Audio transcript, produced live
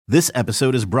This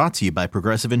episode is brought to you by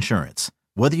Progressive Insurance.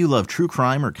 Whether you love true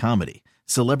crime or comedy,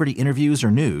 celebrity interviews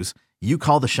or news, you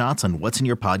call the shots on what's in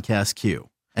your podcast queue.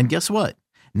 And guess what?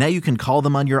 Now you can call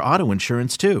them on your auto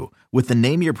insurance too with the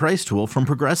Name Your Price tool from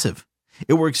Progressive.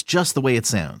 It works just the way it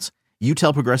sounds. You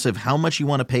tell Progressive how much you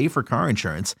want to pay for car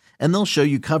insurance, and they'll show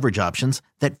you coverage options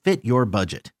that fit your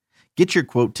budget. Get your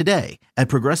quote today at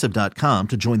Progressive.com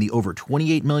to join the over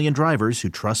 28 million drivers who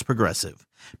trust Progressive.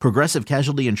 Progressive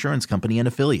Casualty Insurance Company and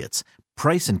Affiliates.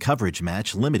 Price and coverage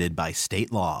match limited by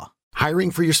state law. Hiring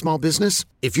for your small business?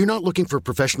 If you're not looking for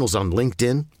professionals on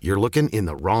LinkedIn, you're looking in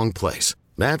the wrong place.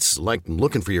 That's like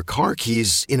looking for your car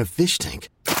keys in a fish tank.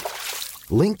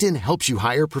 LinkedIn helps you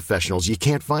hire professionals you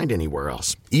can't find anywhere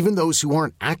else, even those who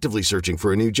aren't actively searching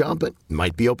for a new job but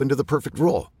might be open to the perfect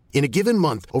role. In a given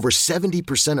month, over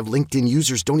 70% of LinkedIn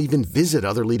users don't even visit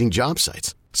other leading job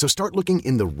sites. So start looking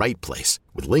in the right place.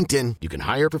 With LinkedIn, you can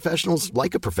hire professionals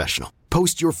like a professional.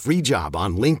 Post your free job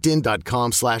on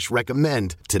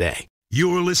linkedin.com/recommend today.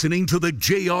 You're listening to the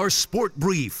JR Sport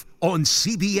Brief on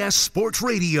CBS Sports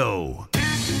Radio.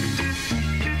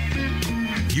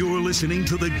 You're listening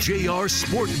to the JR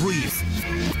Sport Brief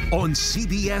on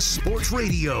CBS Sports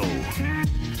Radio.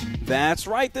 That's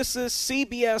right. This is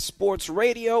CBS Sports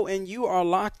Radio, and you are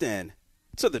locked in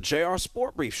to the JR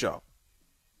Sport Brief Show.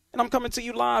 And I'm coming to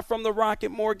you live from the Rocket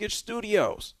Mortgage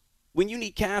Studios. When you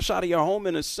need cash out of your home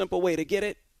and a simple way to get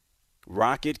it,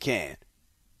 Rocket can.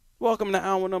 Welcome to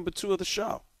hour number 2 of the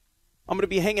show. I'm going to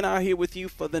be hanging out here with you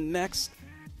for the next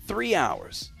 3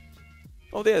 hours.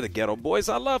 Oh, they're the Ghetto Boys.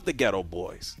 I love the Ghetto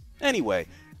Boys. Anyway,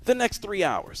 the next 3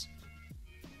 hours.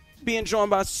 Being joined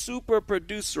by super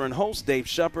producer and host Dave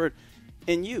Shepard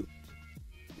and you.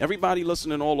 Everybody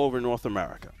listening all over North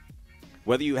America.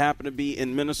 Whether you happen to be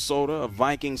in Minnesota, a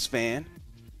Vikings fan,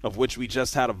 of which we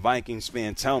just had a Vikings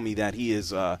fan tell me that he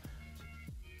is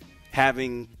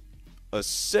having a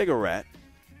cigarette,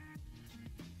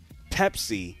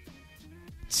 Pepsi,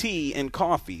 tea, and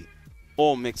coffee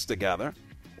all mixed together.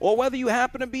 Or whether you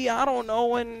happen to be, I don't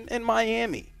know, in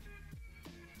Miami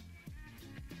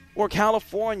or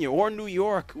California or New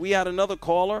York. We had another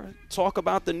caller talk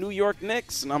about the New York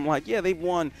Knicks, and I'm like, yeah, they've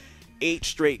won 8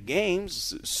 straight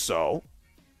games, so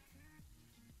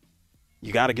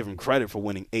you got to give them credit for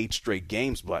winning 8 straight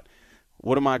games, but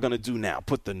what am I going to do now?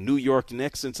 Put the New York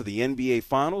Knicks into the NBA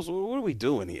Finals? What are we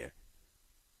doing here?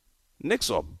 Knicks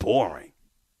are boring.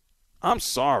 I'm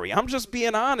sorry. I'm just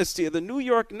being honest here. The New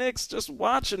York Knicks, just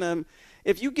watching them,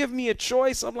 if you give me a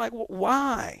choice, I'm like,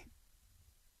 why?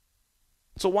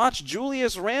 To watch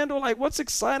Julius Randle, like, what's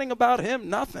exciting about him?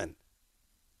 Nothing.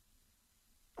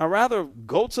 I'd rather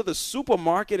go to the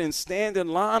supermarket and stand in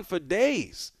line for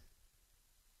days.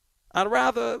 I'd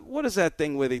rather, what is that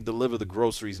thing where they deliver the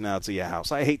groceries now to your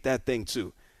house? I hate that thing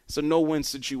too. It's a no-win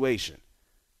situation.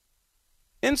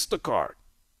 Instacart.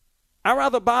 I'd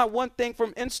rather buy one thing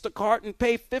from Instacart and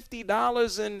pay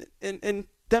 $50 and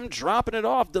them dropping it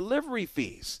off, delivery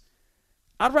fees.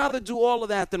 I'd rather do all of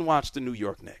that than watch the New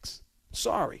York Knicks.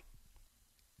 Sorry.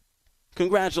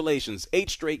 Congratulations. 8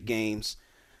 straight games.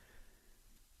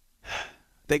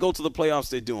 They go to the playoffs,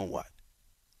 they're doing what?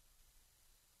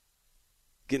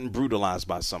 Getting brutalized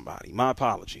by somebody. My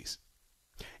apologies.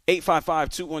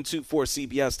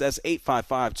 855-212-4CBS. That's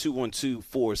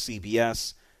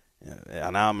 855-212-4CBS.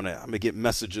 And I'm gonna get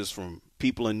messages from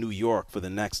people in New York for the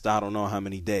next I don't know how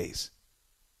many days.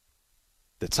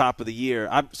 The top of the year.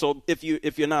 So if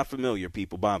you're not familiar,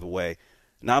 people, by the way,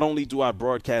 not only do I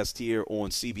broadcast here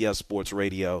on CBS Sports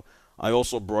Radio, I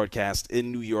also broadcast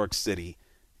in New York City,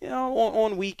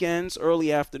 on weekends,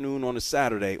 early afternoon on a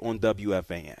Saturday on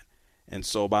WFAN. And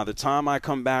so by the time I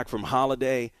come back from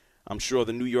holiday, I'm sure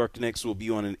the New York Knicks will be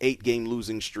on an 8-game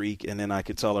losing streak, and then I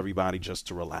could tell everybody just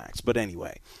to relax. But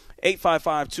anyway,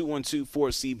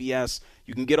 855-212-4CBS.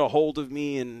 You can get a hold of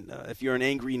me, and if you're an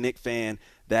angry Knick fan,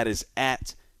 that is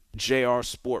at JR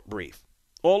Sport Brief.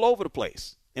 All over the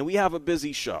place. And we have a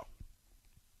busy show.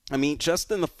 I mean,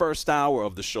 just in the first hour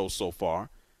of the show so far,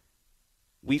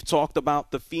 we've talked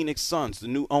about the Phoenix Suns, the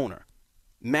new owner,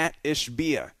 Matt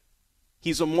Ishbia.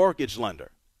 He's a mortgage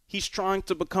lender. He's trying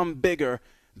to become bigger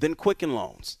than Quicken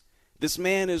Loans. This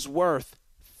man is worth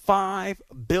 $5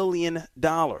 billion.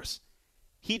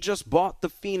 He just bought the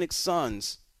Phoenix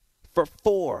Suns for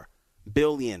 $4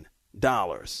 billion.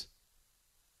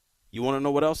 You want to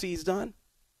know what else he's done?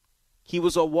 He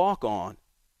was a walk-on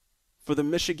for the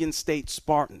Michigan State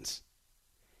Spartans.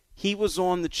 He was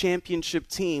on the championship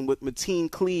team with Mateen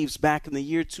Cleaves back in the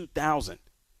year 2000.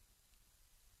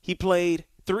 He played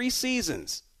 3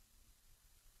 seasons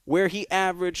where he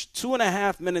averaged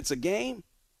 2.5 minutes a game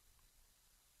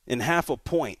and half a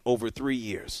point over 3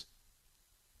 years.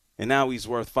 and now he's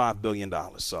worth $5 billion.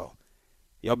 So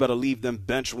y'all better leave them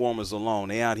bench warmers alone.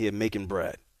 They out here making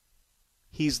bread.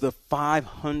 He's the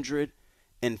 505th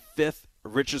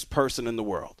richest person in the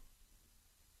world.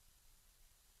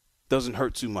 Doesn't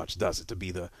hurt too much, does it, to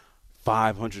be the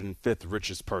 505th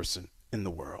richest person in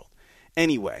the world?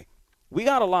 Anyway, we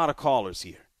got a lot of callers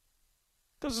here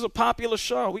because it's a popular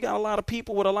show. We got a lot of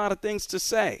people with a lot of things to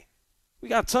say. We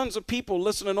got tons of people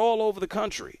listening all over the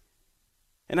country.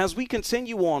 And as we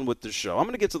continue on with the show, I'm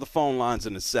going to get to the phone lines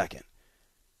in a second.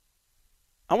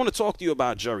 I want to talk to you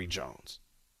about Jerry Jones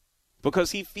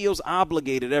because he feels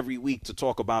obligated every week to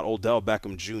talk about Odell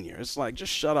Beckham Jr. It's like,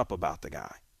 just shut up about the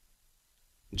guy.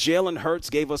 Jalen Hurts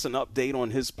gave us an update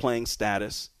on his playing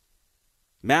status.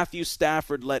 Matthew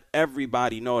Stafford let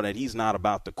everybody know that he's not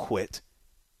about to quit.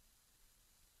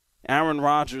 Aaron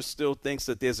Rodgers still thinks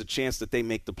that there's a chance that they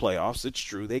make the playoffs. It's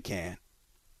true, they can.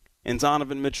 And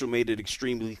Donovan Mitchell made it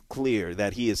extremely clear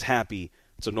that he is happy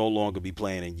to no longer be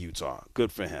playing in Utah.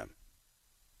 Good for him.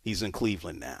 He's in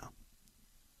Cleveland now.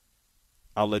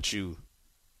 I'll let you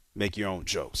make your own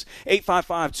jokes.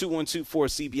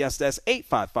 855-212-4CBS. That's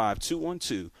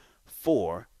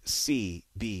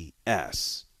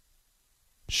 855-212-4CBS.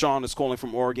 Sean is calling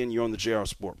from Oregon. You're on the JR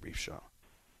Sport Brief Show.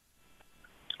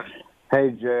 Hey,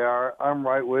 JR. I'm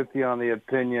right with you on the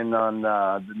opinion on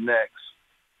the Knicks.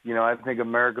 You know, I think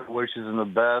America wishes them the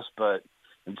best, but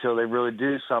until they really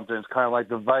do something, it's kind of like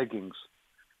the Vikings.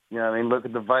 You know what I mean? Look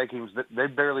at the Vikings. They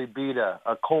barely beat a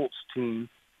Colts team,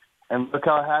 and look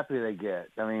how happy they get.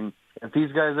 I mean, if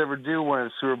these guys ever do win a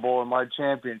Super Bowl and my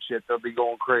championship, they'll be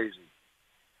going crazy.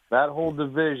 That whole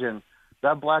division,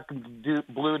 that black and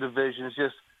blue division is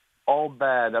just all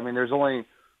bad. I mean, there's only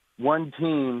one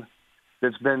team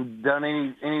that's been done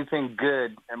anything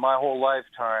good in my whole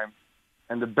lifetime,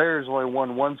 and the Bears only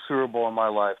won one Super Bowl in my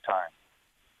lifetime.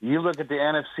 You look at the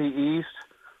NFC East,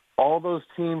 all those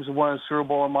teams won a Super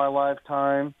Bowl in my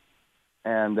lifetime,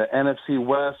 and the NFC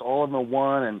West, all of them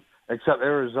won, and except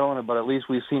Arizona, but at least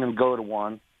we've seen them go to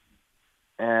one.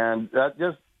 And that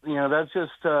just, that's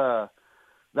just that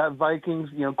Vikings,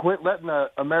 quit letting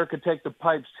America take the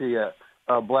pipes to you,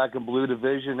 black and blue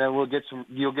division, then you'll get some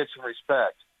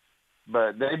respect.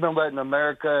 But they've been letting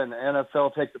America and the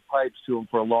NFL take the pipes to them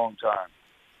for a long time.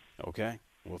 Okay.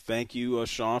 Well, thank you,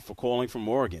 Sean, for calling from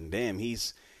Oregon. Damn,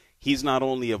 he's not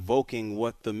only evoking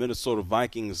what the Minnesota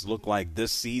Vikings look like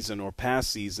this season or past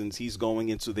seasons, he's going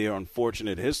into their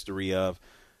unfortunate history of,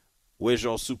 where's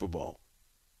your Super Bowl?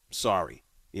 Sorry.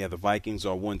 Yeah, the Vikings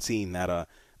are one team that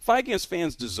Vikings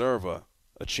fans deserve a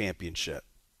championship.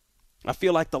 I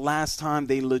feel like the last time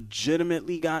they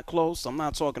legitimately got close, I'm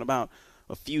not talking about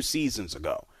a few seasons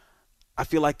ago. I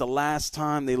feel like the last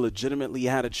time they legitimately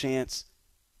had a chance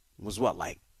was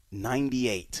like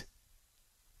 98.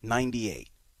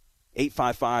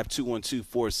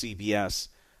 855-212-4CBS.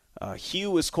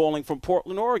 Hugh is calling from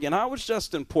Portland, Oregon. I was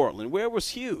just in Portland. Where was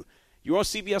Hugh? You're on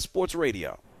CBS Sports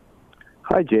Radio.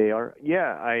 Hi, JR.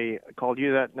 Yeah, I called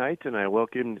you that night, and I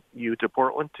welcomed you to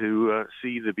Portland to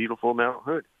see the beautiful Mount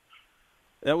Hood.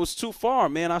 That was too far,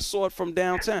 man. I saw it from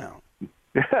downtown.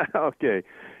 Okay.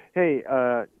 Hey,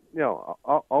 I'll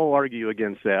argue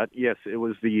against that. Yes, it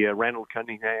was the Randall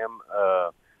Cunningham,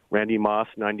 Randy Moss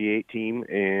 98 team,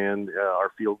 and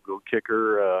our field goal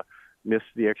kicker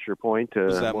missed the extra point.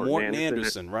 Was that Morton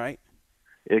Anderson, right?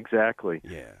 Exactly.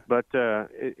 Yeah. But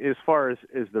as far as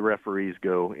the referees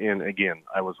go, and again,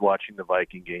 I was watching the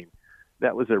Viking game,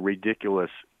 that was a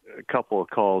ridiculous couple of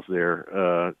calls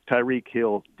there. Tyreek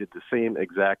Hill did the same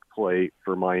exact play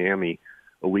for Miami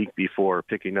a week before,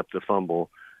 picking up the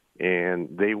fumble, and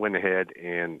they went ahead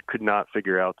and could not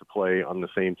figure out the play on the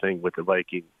same thing with the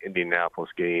Viking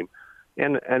Indianapolis game,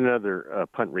 and another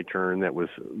punt return that was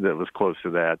close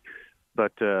to that.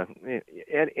 But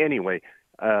anyway,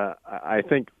 I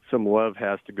think some love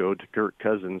has to go to Kirk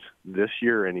Cousins this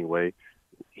year anyway.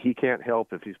 He can't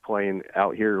help if he's playing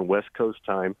out here in West Coast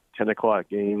time, 10 o'clock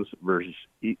games versus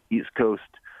East Coast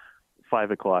 5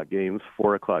 o'clock games,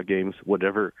 4 o'clock games,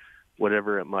 whatever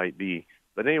it might be.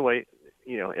 But anyway,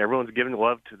 everyone's giving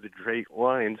love to the Detroit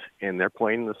Lions, and they're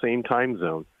playing in the same time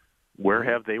zone. Where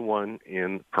have they won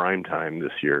in prime time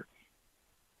this year?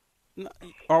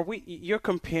 You're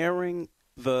comparing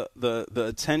the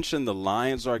attention the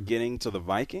Lions are getting to the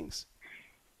Vikings?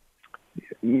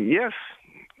 Yes.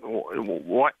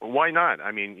 Why not?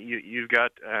 I mean, you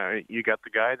got the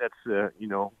guy that's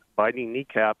biting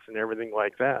kneecaps and everything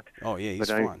like that. Oh yeah, he's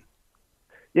fun.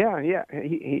 Yeah,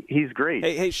 he's great.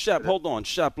 Hey, Shep, hold on,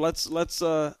 Shep. Let's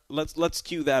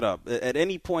cue that up. At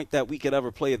any point that we could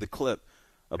ever play the clip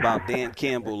about Dan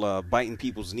Campbell biting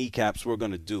people's kneecaps, we're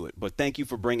going to do it. But thank you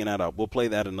for bringing that up. We'll play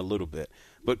that in a little bit.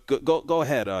 But go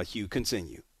ahead, Hugh.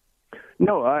 Continue.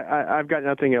 No, I've got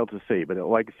nothing else to say. But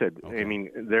like I said, Okay. I mean,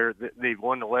 they've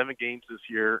won 11 games this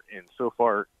year, and so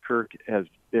far Kirk has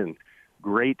been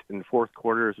great in the fourth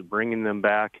quarters, bringing them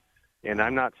back. And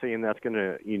I'm not saying that's going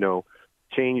to,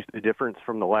 change the difference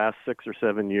from the last 6 or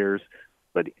 7 years,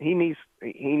 but he needs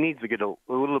to get a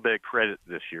little bit of credit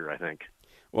this year, I think.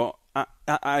 Well,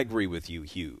 I agree with you,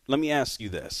 Hugh. Let me ask you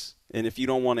this, and if you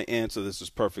don't want to answer, this is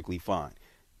perfectly fine.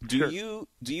 Do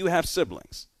you have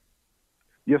siblings?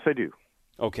 Yes, I do.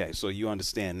 Okay, so you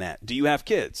understand that. Do you have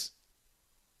kids?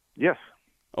 Yes.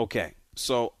 Okay,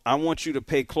 so I want you to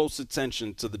pay close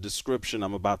attention to the description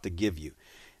I'm about to give you.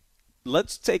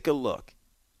 Let's take a look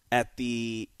at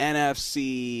the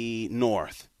NFC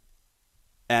North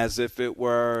as if it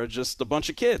were just a bunch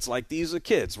of kids. Like, these are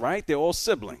kids, right? They're all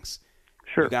siblings.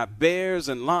 Sure. You got Bears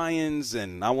and Lions,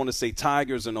 and I want to say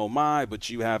Tigers and oh my, but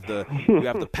you have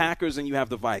the Packers and you have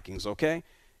the Vikings, okay?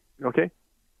 Okay.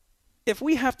 If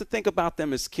we have to think about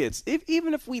them as kids,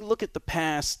 even if we look at the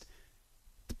past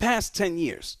 10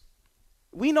 years,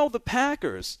 we know the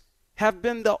Packers have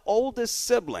been the oldest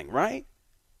sibling, right?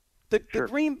 The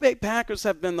Green Bay Packers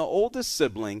have been the oldest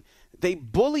sibling. They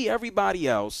bully everybody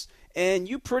else, and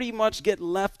you pretty much get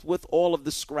left with all of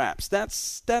the scraps.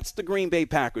 That's the Green Bay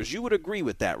Packers. You would agree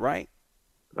with that, right?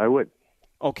 I would.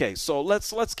 Okay, so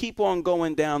let's keep on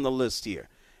going down the list here.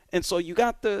 And so you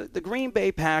got the Green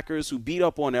Bay Packers who beat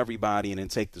up on everybody and then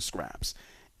take the scraps.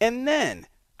 And then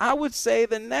I would say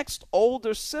the next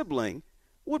older sibling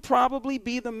would probably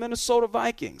be the Minnesota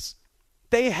Vikings.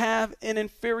 They have an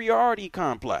inferiority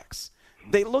complex.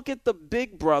 They look at the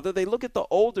big brother, they look at the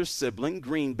older sibling,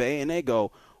 Green Bay, and they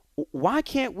go, why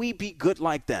can't we be good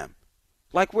like them?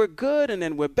 Like, we're good and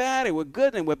then we're bad, and we're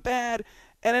good and we're bad,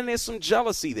 and then there's some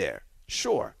jealousy there.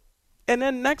 Sure. And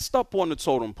then next up on the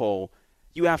totem pole,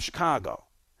 you have Chicago.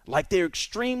 Like, they're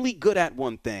extremely good at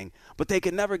one thing, but they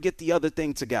can never get the other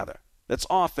thing together. That's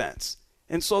offense.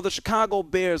 And so the Chicago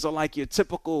Bears are like your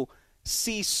typical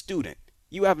C student.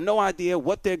 You have no idea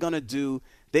what they're going to do.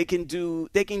 They can do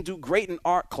great in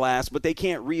art class, but they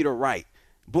can't read or write.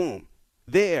 Boom.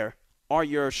 There are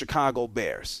your Chicago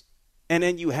Bears. And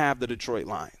then you have the Detroit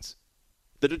Lions.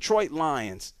 The Detroit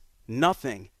Lions,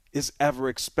 nothing is ever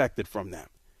expected from them.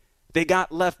 They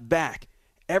got left back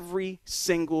every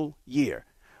single year.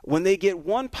 When they get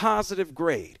one positive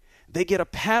grade, they get a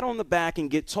pat on the back and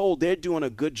get told they're doing a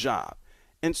good job.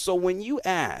 And so when you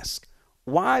ask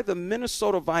why the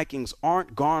Minnesota Vikings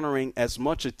aren't garnering as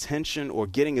much attention or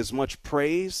getting as much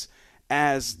praise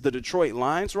as the Detroit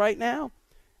Lions right now,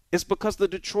 it's because the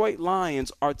Detroit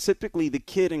Lions are typically the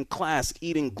kid in class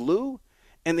eating glue,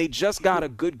 and they just got a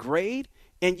good grade,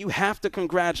 and you have to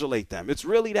congratulate them. It's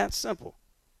really that simple.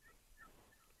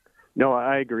 No,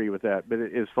 I agree with that. But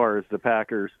as far as the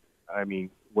Packers, I mean,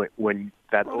 when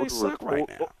that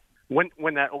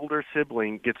when that older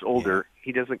sibling gets older,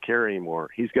 he doesn't care anymore.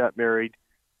 He's got married,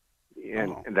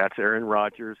 and that's Aaron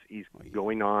Rodgers. He's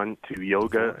going on to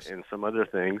yoga and some other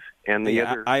things, and the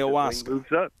other ayahuasca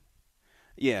moves up.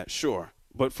 Yeah, sure.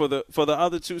 But for the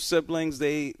other two siblings,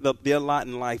 their lot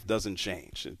in life doesn't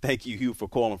change. And thank you, Hugh, for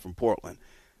calling from Portland.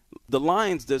 The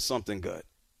Lions did something good.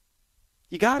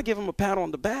 You got to give them a pat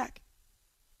on the back.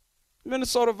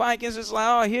 Minnesota Vikings is like,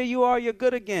 oh, here you are, you're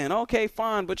good again. Okay,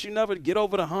 fine, but you never get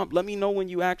over the hump. Let me know when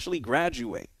you actually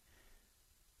graduate.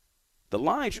 The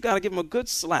Lions, you got to give them a good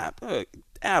slap.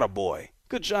 Attaboy.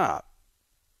 Good job.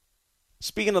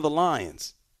 Speaking of the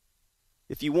Lions,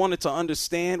 if you wanted to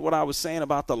understand what I was saying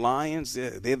about the Lions,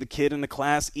 they're the kid in the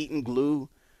class eating glue.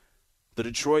 The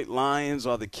Detroit Lions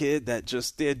are the kid that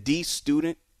they're a D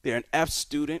student. They're an F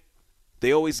student.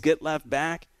 They always get left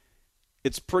back.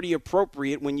 It's pretty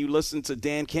appropriate when you listen to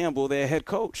Dan Campbell, their head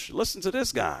coach. Listen to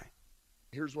this guy.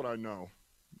 Here's what I know.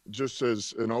 Just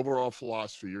as an overall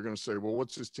philosophy, you're going to say, well,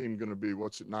 what's this team going to be?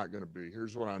 What's it not going to be?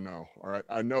 Here's what I know. All right.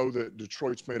 I know that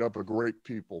Detroit's made up of great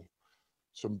people,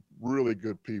 some really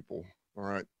good people. All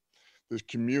right. This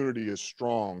community is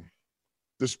strong.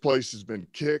 This place has been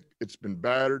kicked. It's been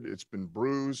battered. It's been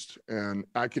bruised. And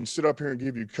I can sit up here and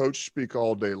give you coach speak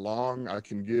all day long.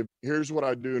 Here's what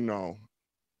I do know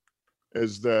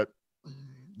is that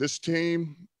this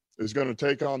team is going to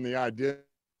take on the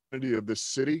identity of this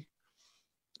city.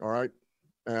 All right.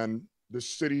 And this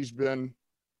city's been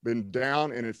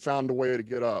down, and it found a way to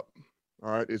get up.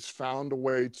 All right. It's found a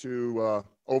way to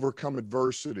overcome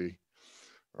adversity.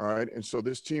 All right. And so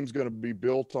this team's going to be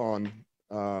built on,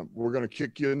 we're going to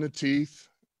kick you in the teeth.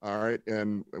 All right.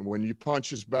 And when you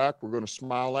punch us back, we're going to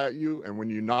smile at you. And when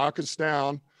you knock us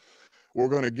down, we're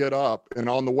going to get up, and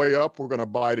on the way up, we're going to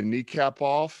bite a kneecap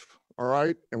off, all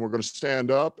right? And we're going to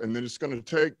stand up, and then it's going to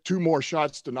take 2 more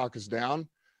shots to knock us down,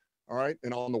 all right?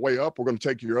 And on the way up, we're going to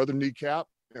take your other kneecap,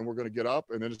 and we're going to get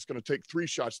up, and then it's going to take 3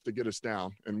 shots to get us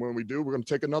down. And when we do, we're going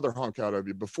to take another hunk out of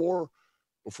you. Before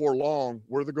long,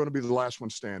 we're going to be the last one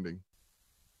standing.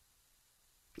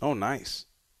 Oh, nice.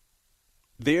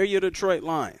 They're your Detroit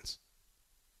Lions.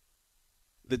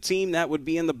 The team that would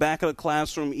be in the back of the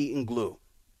classroom eating glue.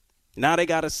 Now they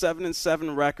got a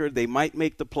 7-7 record. They might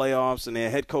make the playoffs, and their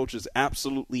head coach is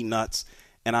absolutely nuts,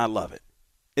 and I love it.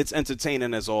 It's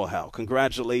entertaining as all hell.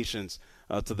 Congratulations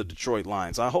to the Detroit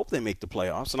Lions. I hope they make the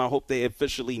playoffs, and I hope they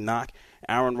officially knock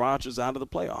Aaron Rodgers out of the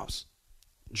playoffs.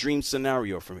 Dream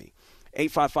scenario for me.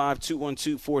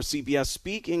 855-212-4CBS.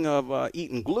 Speaking of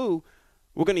eating glue,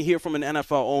 we're going to hear from an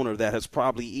NFL owner that has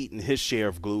probably eaten his share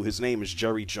of glue. His name is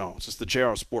Jerry Jones. It's the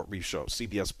JR Sport Brief Show,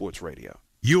 CBS Sports Radio.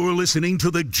 You're listening to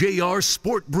the JR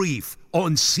Sport Brief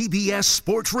on CBS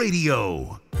Sports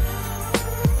Radio.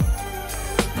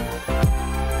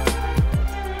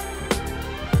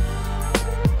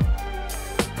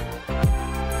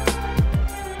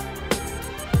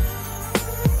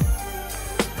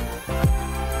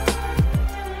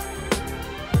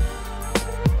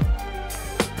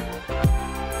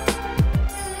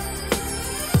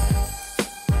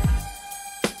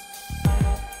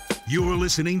 You're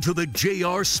listening to the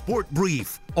JR Sport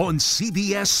Brief on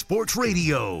CBS Sports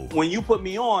Radio. When you put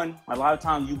me on, a lot of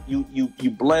times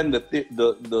you blend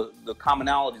the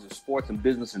commonalities of sports and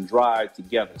business and drive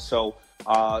together. So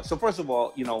first of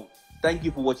all, thank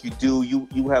you for what you do.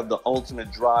 You have the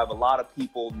ultimate drive. A lot of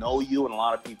people know you, and a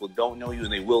lot of people don't know you,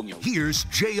 and they will know you. Here's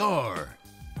JR.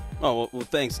 Oh, well,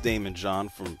 thanks, Damon John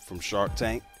from Shark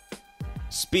Tank.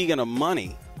 Speaking of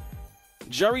money,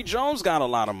 Jerry Jones got a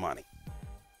lot of money.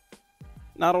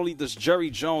 Not only does Jerry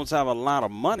Jones have a lot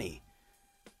of money,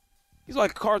 he's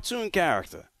like a cartoon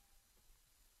character.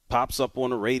 Pops up on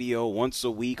the radio once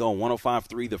a week on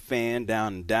 105.3 The Fan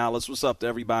down in Dallas. What's up to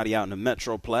everybody out in the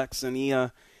Metroplex? And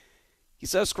he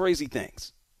says crazy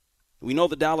things. We know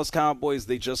the Dallas Cowboys,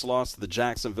 they just lost to the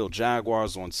Jacksonville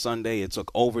Jaguars on Sunday. It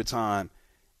took overtime.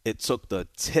 It took the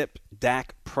tip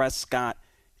Dak Prescott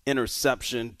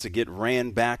interception to get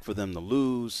ran back for them to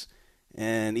lose.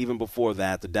 And even before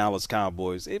that, the Dallas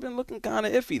Cowboys, they've been looking kind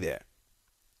of iffy there.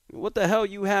 What the hell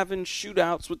you having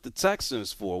shootouts with the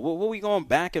Texans for? What are we going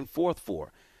back and forth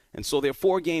for? And so their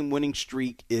 4-game winning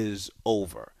streak is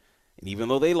over. And even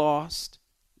though they lost,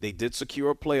 they did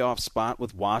secure a playoff spot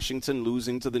with Washington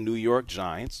losing to the New York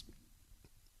Giants.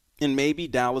 And maybe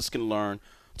Dallas can learn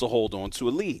to hold on to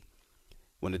a lead.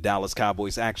 When the Dallas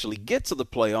Cowboys actually get to the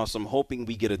playoffs, I'm hoping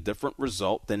we get a different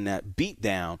result than that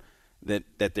beatdown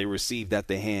that they received at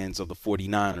the hands of the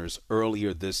 49ers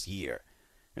earlier this year.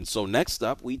 And so next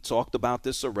up, we talked about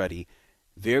this already,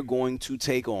 they're going to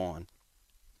take on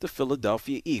the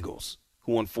Philadelphia Eagles,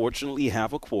 who unfortunately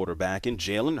have a quarterback in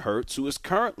Jalen Hurts, who is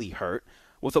currently hurt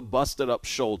with a busted-up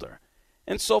shoulder.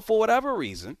 And so for whatever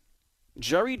reason,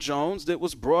 Jerry Jones, that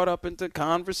was brought up into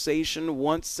conversation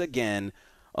once again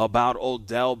about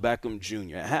Odell Beckham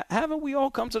Jr. Haven't we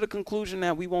all come to the conclusion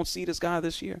that we won't see this guy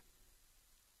this year?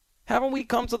 Haven't we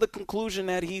come to the conclusion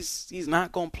that he's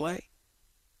not going to play?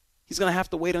 He's going to have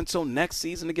to wait until next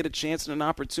season to get a chance and an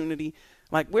opportunity.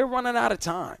 Like, we're running out of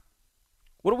time.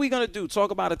 What are we going to do?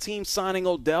 Talk about a team signing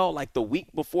Odell like the week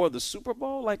before the Super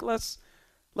Bowl? Like, let's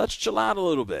chill out a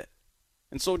little bit.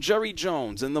 And so Jerry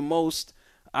Jones, in the most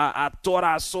I thought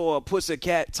I saw a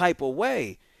pussycat type of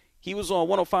way, he was on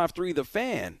 105.3 The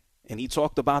Fan, and he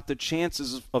talked about the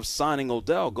chances of signing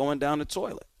Odell going down the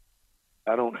toilet.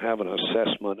 I don't have an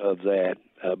assessment of that,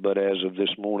 but as of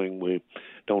this morning, we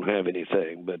don't have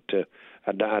anything. But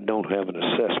I don't have an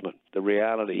assessment. The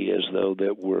reality is, though,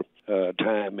 that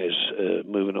time is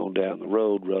moving on down the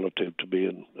road relative to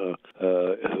being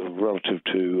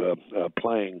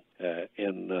playing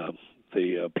in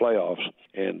the playoffs,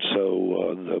 and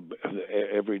so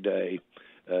every day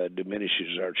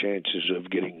diminishes our chances of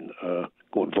getting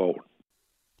going forward.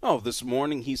 Oh, this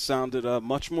morning he sounded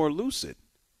much more lucid.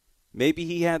 Maybe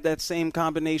he had that same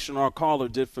combination our caller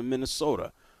did for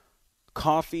Minnesota.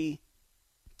 Coffee,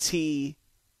 tea,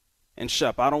 and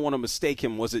Shep, I don't want to mistake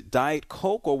him. Was it Diet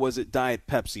Coke or was it Diet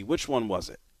Pepsi? Which one was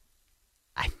it?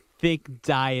 I think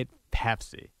Diet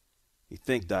Pepsi. You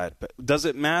think Diet Pepsi? Does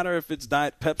it matter if it's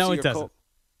Diet Pepsi or Coke? No, it doesn't.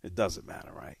 It doesn't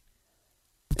matter, right?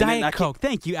 Diet Coke.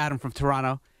 Thank you, Adam from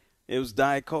Toronto. It was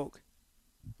Diet Coke?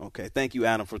 Okay, thank you,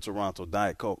 Adam, from Toronto.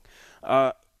 Diet Coke.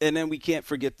 And then we can't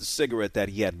forget the cigarette that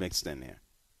he had mixed in there.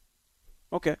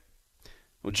 Okay.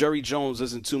 Well, Jerry Jones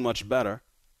isn't too much better.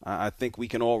 I think we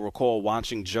can all recall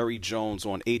watching Jerry Jones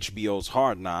on HBO's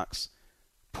Hard Knocks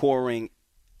pouring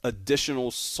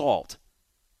additional salt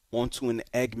onto an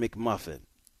Egg McMuffin.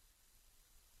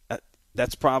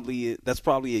 That's probably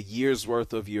a year's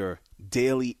worth of your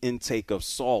daily intake of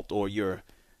salt, or you're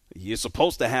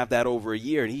supposed to have that over a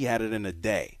year, and he had it in a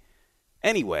day.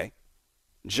 Anyway,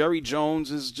 Jerry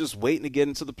Jones is just waiting to get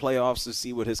into the playoffs to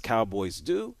see what his Cowboys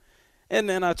do. And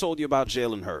then I told you about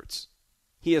Jalen Hurts.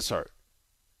 He is hurt.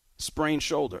 Sprained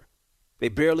shoulder. They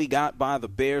barely got by the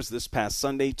Bears this past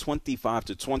Sunday,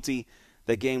 25-20.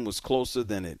 That game was closer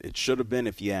than it should have been,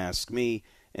 if you ask me.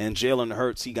 And Jalen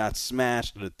Hurts, he got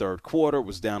smashed in the third quarter,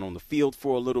 was down on the field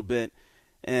for a little bit.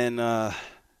 And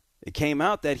it came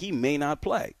out that he may not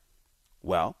play.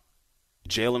 Well,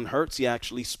 Jalen Hurts, he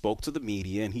actually spoke to the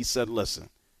media, and he said, listen,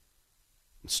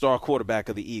 star quarterback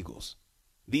of the Eagles,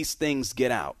 these things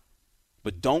get out,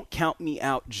 but don't count me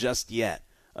out just yet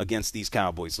against these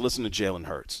Cowboys. Listen to Jalen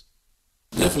Hurts.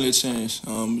 Definitely a change.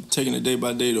 Taking it day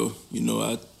by day, though.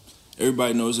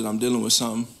 Everybody knows that I'm dealing with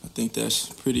something. I think that's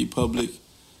pretty public.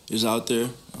 It's out there.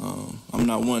 I'm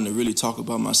not one to really talk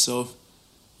about myself.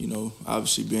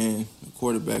 Obviously being a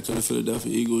quarterback of the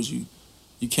Philadelphia Eagles, you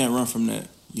can't run from that.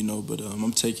 But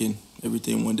I'm taking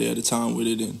everything one day at a time with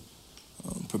it, and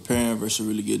preparing versus a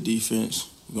really good defense.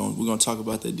 We're gonna talk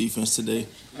about that defense today.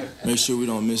 Make sure we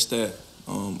don't miss that.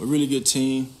 A really good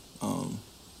team.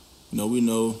 We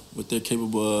know what they're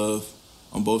capable of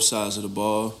on both sides of the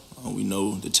ball. We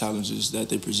know the challenges that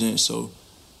they present, so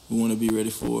we want to be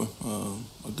ready for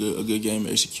a good game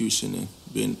of execution and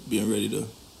being ready to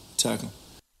tackle.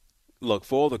 Look,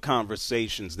 for all the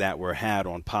conversations that were had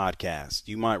on podcasts,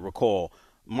 you might recall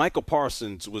Michael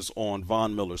Parsons was on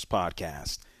Von Miller's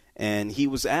podcast, and he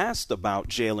was asked about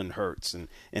Jalen Hurts and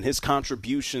his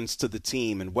contributions to the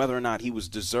team and whether or not he was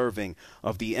deserving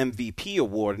of the MVP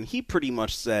award. And he pretty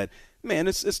much said, man,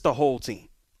 it's the whole team.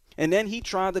 And then he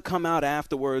tried to come out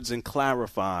afterwards and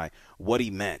clarify what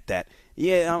he meant, that,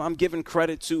 yeah, I'm giving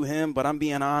credit to him, but I'm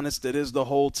being honest, it is the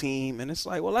whole team. And it's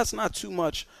like, well, that's not too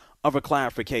much of a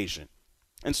clarification.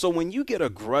 And so when you get a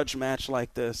grudge match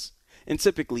like this, and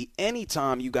typically any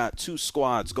time you got two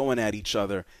squads going at each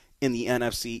other in the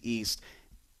NFC East,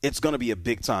 it's going to be a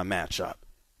big-time matchup.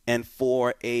 And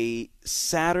for a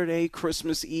Saturday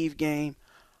Christmas Eve game,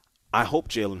 I hope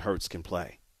Jalen Hurts can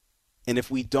play. And if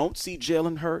we don't see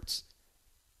Jalen Hurts,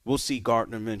 we'll see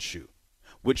Gardner Minshew,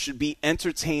 which should be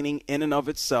entertaining in and of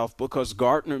itself, because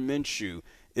Gardner Minshew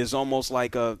is almost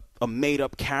like a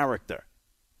made-up character.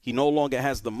 He no longer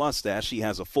has the mustache. He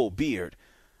has a full beard.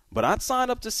 But I'd sign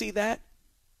up to see that.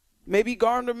 Maybe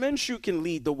Gardner Minshew can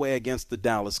lead the way against the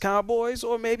Dallas Cowboys,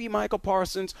 or maybe Michael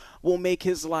Parsons will make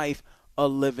his life a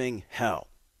living hell.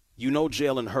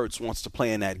 Jalen Hurts wants to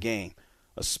play in that game,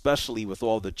 especially with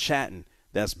all the chatting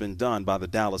that's been done by the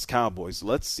Dallas Cowboys.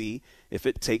 Let's see if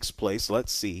it takes place.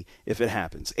 Let's see if it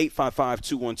happens.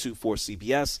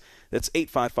 855-212-4CBS. That's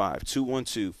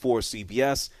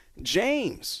 855-212-4CBS.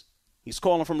 James, he's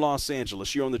calling from Los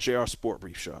Angeles. You're on the JR Sport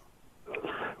Brief Show.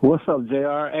 What's up,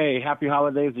 JR? Hey, happy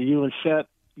holidays to you and Shep.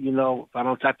 If I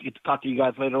don't get to talk to you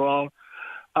guys later on.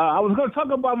 I was going to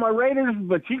talk about my Raiders,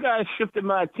 but you guys shifted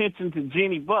my attention to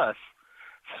Jeannie Buss.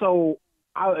 So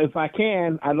if I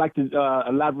can, I'd like to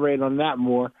elaborate on that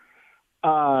more.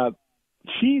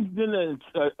 She's been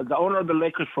the owner of the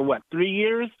Lakers for, 3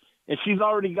 years? And she's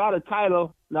already got a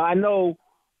title. Now, I know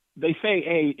they say,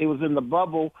 hey, it was in the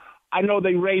bubble. I know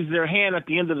they raised their hand at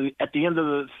the end of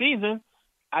the season.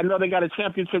 I know they got a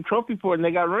championship trophy for it, and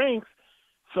they got rings.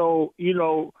 So,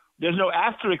 there's no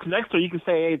asterisk next to it. You can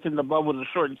say, hey, it's in the bubble, the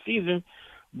shortened season.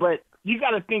 But you got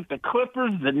to think the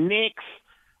Clippers, the Knicks,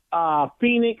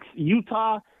 Phoenix,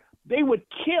 Utah, they would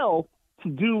kill to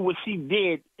do what she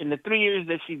did in the 3 years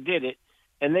that she did it.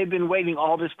 And they've been waiting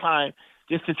all this time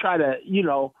just to try to,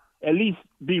 at least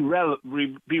be relevant.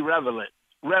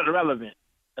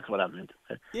 That's what I meant.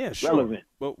 Yeah, sure. Relevant.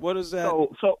 But what is that?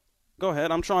 So go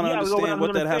ahead. I'm trying to understand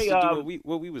what that has to do with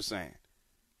what we were saying.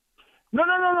 No.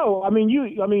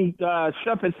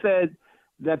 Shep had said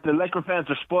that the Laker fans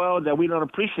are spoiled, that we don't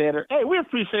appreciate her. Hey, we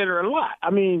appreciate her a lot. I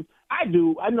mean, I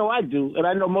do. I know I do. And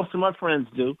I know most of my friends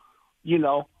do.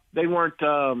 They weren't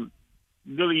really,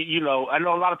 I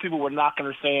know a lot of people were knocking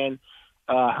her saying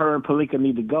her and Pelinka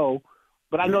need to go.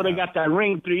 But I know they got that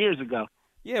ring 3 years ago.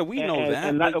 Yeah, we know that.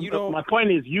 And my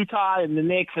point is Utah and the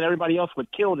Knicks and everybody else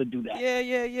would kill to do that.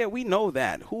 Yeah. We know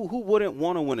that. Who wouldn't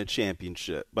want to win a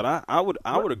championship? But I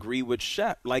would agree with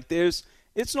Shep. Like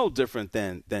it's no different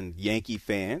than Yankee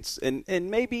fans.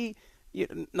 And maybe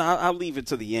I'll leave it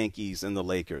to the Yankees and the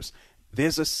Lakers.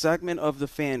 There's a segment of the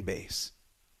fan base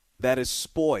that is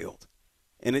spoiled.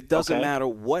 And it doesn't matter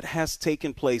what has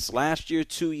taken place last year,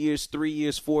 2 years, 3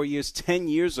 years, 4 years, 10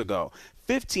 years ago,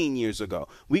 15 years ago.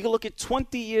 We can look at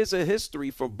 20 years of history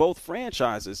for both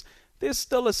franchises. There's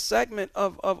still a segment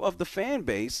of the fan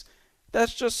base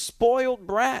that's just spoiled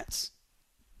brats.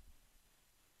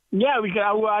 Yeah,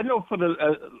 I know for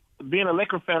being a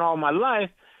Laker fan all my life,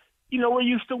 we're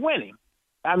used to winning.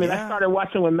 I mean, I started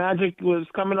watching when Magic was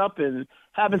coming up and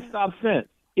haven't stopped since.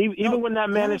 Even when that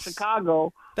man in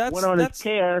Chicago went on his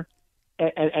tear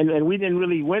and we didn't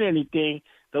really win anything,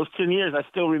 those 10 years I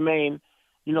still remain,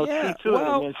 true to it.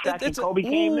 And then Shaq and Kobe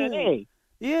came in. Hey.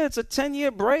 Yeah, it's a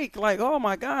 10-year break. Like, oh,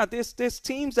 my God, there's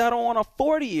teams that are on a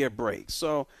 40-year break.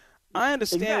 So I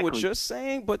understand what you're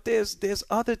saying, but there's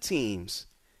other teams,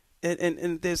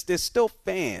 and there's still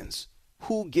fans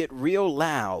who get real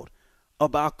loud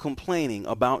about complaining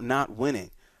about not winning,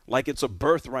 like it's a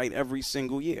birthright every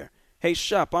single year. Hey,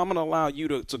 Shep, I'm going to allow you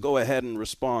to go ahead and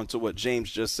respond to what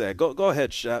James just said. Go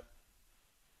ahead, Shep.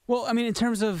 Well, I mean, in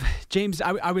terms of James,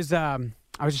 I was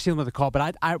just dealing with the call,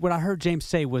 but what I heard James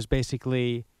say was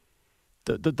basically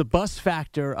the bus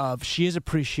factor of she is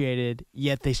appreciated,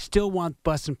 yet they still want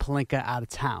Buss and Pelinka out of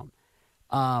town.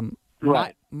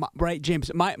 Right. Right,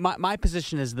 James. My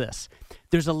position is this.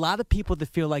 There's a lot of people that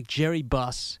feel like Jerry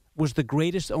Buss was the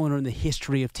greatest owner in the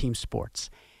history of team sports.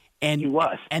 And he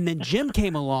was. And then Jim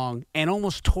came along and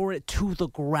almost tore it to the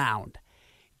ground.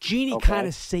 Jeannie kind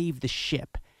of saved the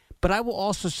ship. But I will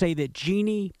also say that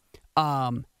Jeannie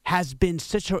has been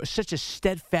such a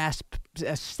steadfast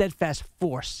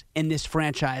force in this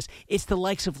franchise. It's the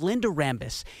likes of Linda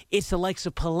Rambis. It's the likes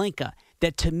of Pelinka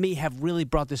that, to me, have really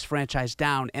brought this franchise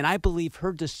down. And I believe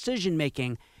her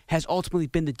decision-making has ultimately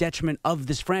been the detriment of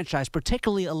this franchise,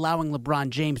 particularly allowing LeBron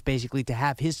James basically to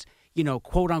have his,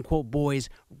 quote-unquote boys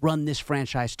run this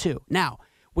franchise too. Now,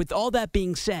 with all that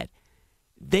being said,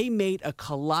 they made a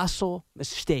colossal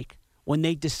mistake when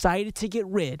they decided to get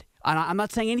rid, and I'm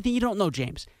not saying anything you don't know,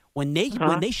 James, when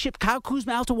they shipped Kyle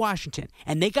Kuzma out to Washington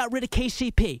and they got rid of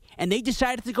KCP and they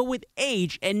decided to go with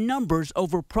age and numbers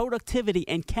over productivity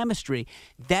and chemistry,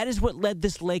 that is what led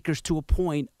this Lakers to a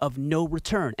point of no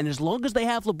return. And as long as they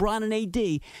have LeBron and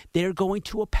AD, they're going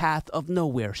to a path of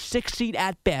nowhere. 6th seed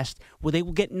at best, where they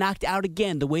will get knocked out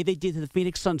again the way they did to the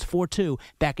Phoenix Suns 4-2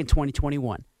 back in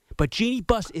 2021. But Jeannie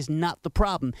Buss is not the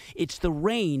problem. It's the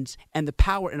reins and the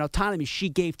power and autonomy she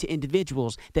gave to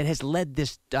individuals that has led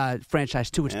this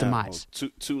franchise to its demise.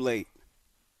 Too late.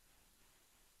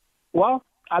 Well,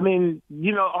 I mean,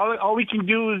 all we can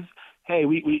do is, hey,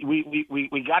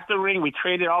 we got the ring. We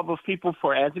traded all those people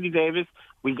for Anthony Davis.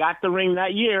 We got the ring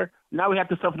that year. Now we have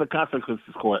to suffer the consequences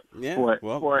for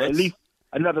at least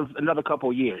another couple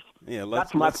of years. Yeah,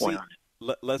 that's my point on it.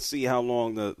 Let's see how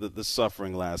long the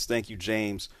suffering lasts. Thank you,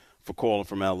 James, for calling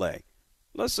from L.A.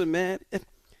 Listen, man,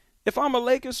 if I'm a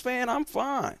Lakers fan, I'm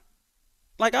fine.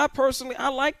 Like, I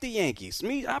like the Yankees.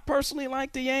 I personally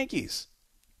like the Yankees.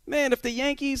 Man, if the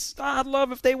Yankees, I'd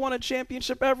love if they won a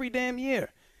championship every damn year.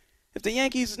 If the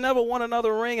Yankees never won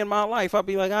another ring in my life, I'd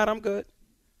be like, all right, I'm good.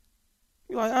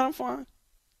 Be like, all right, I'm fine.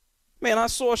 Man, I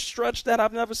saw a stretch that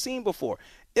I've never seen before.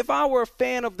 If I were a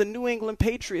fan of the New England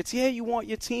Patriots, yeah, you want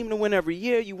your team to win every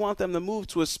year. You want them to move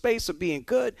to a space of being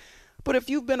good. But if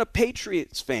you've been a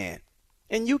Patriots fan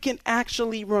and you can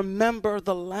actually remember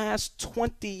the last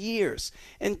 20 years,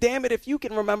 and damn it, if you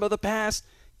can remember the past,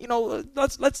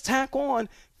 let's tack on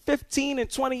 15 and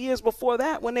 20 years before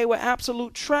that when they were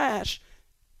absolute trash,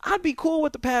 I'd be cool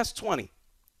with the past 20.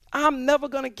 I'm never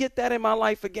going to get that in my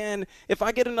life again. If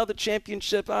I get another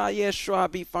championship, yeah, sure, I'll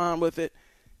be fine with it.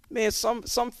 Man,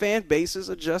 some fan bases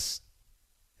are just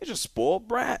spoiled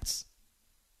brats.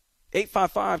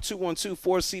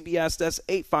 855-212-4CBS. That's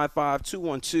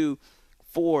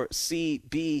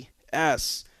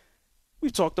 855-212-4CBS.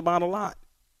 We've talked about a lot.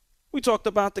 We talked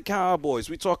about the Cowboys.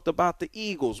 We talked about the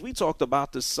Eagles. We talked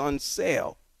about the Suns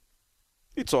sale.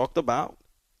 We talked about,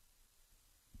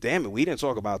 damn it, we didn't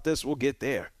talk about this. We'll get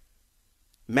there.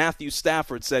 Matthew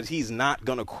Stafford said he's not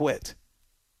going to quit.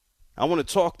 I want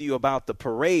to talk to you about the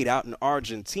parade out in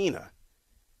Argentina.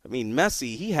 I mean,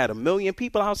 Messi, he had 1 million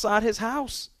people outside his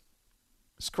house.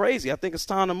 It's crazy. I think it's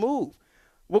time to move.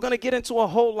 We're going to get into a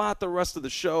whole lot the rest of the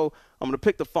show. I'm going to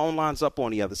pick the phone lines up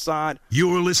on the other side.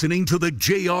 You're listening to the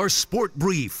JR Sport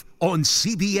Brief on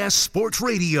CBS Sports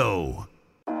Radio.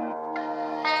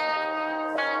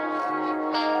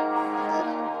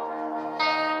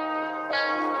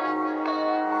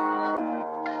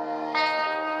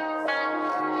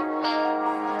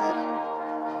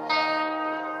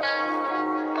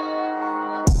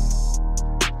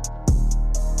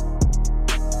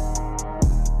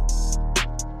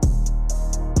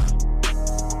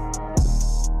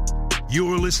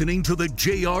 You're listening to the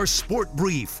JR Sport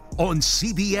Brief on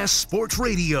CBS Sports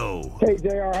Radio. Hey,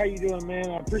 JR, how you doing,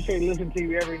 man? I appreciate listening to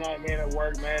you every night, man, at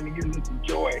work, man. It gives us some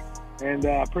joy, and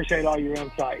I appreciate all your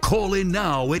insight. Call in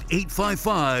now at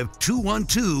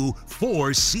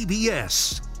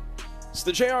 855-212-4CBS. It's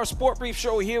the JR Sport Brief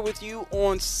Show here with you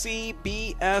on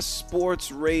CBS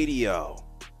Sports Radio.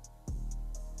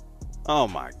 Oh,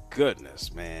 my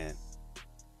goodness, man.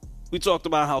 We talked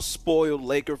about how spoiled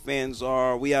Laker fans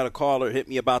are. We had a caller hit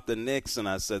me about the Knicks, and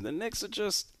I said, the Knicks are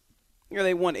just,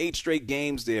 they won 8 straight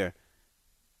games there.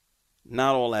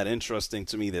 Not all that interesting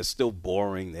to me. They're still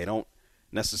boring. They don't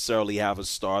necessarily have a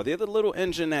star. They're the little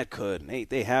engine that could.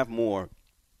 They have more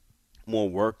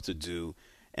work to do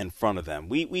in front of them.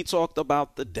 We talked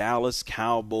about the Dallas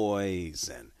Cowboys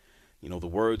and, the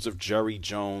words of Jerry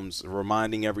Jones,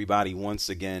 reminding everybody once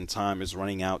again, time is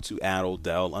running out to add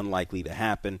Odell. Unlikely to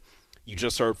happen. You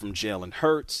just heard from Jalen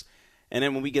Hurts. And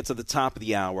then when we get to the top of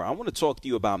the hour, I want to talk to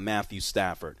you about Matthew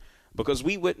Stafford, because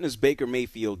we witnessed Baker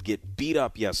Mayfield get beat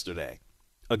up yesterday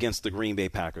against the Green Bay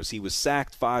Packers. He was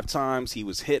sacked 5 times. He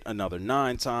was hit another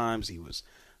 9 times. He was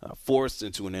forced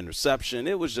into an interception.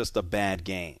 It was just a bad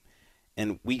game.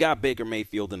 And we got Baker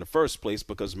Mayfield in the first place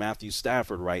because Matthew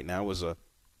Stafford right now is a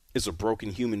broken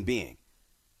human being.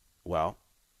 Well,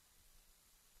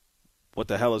 what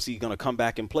the hell is he going to come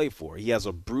back and play for? He has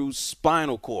a bruised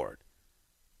spinal cord.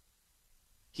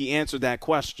 He answered that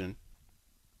question.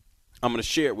 I'm going to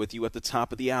share it with you at the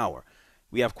top of the hour.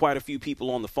 We have quite a few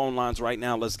people on the phone lines right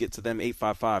now. Let's get to them.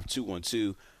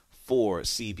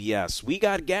 855-212-4CBS. We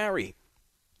got Gary.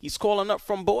 He's calling up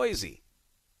from Boise.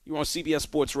 You're on CBS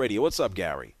Sports Radio. What's up,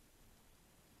 Gary?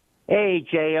 Hey,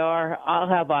 JR. I'll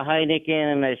have a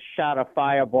Heineken and a shot of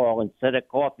Fireball instead of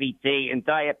coffee, tea, and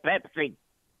Diet Pepsi.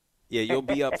 Yeah, you'll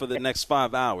be up for the next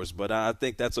 5 hours, but I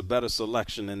think that's a better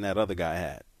selection than that other guy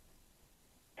had.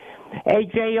 Hey,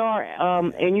 JR,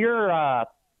 in your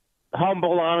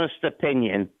humble, honest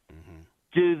opinion,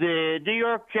 do the New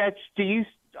York Jets,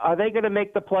 are they going to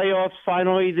make the playoffs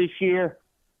finally this year?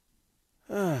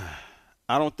 I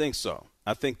don't think so.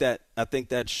 I think that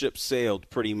ship sailed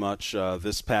pretty much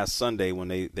this past Sunday when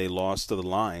they lost to the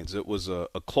Lions. It was a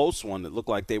close one that looked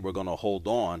like they were going to hold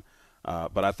on.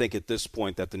 But I think at this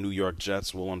point that the New York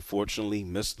Jets will unfortunately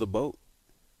miss the boat.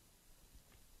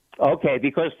 Okay,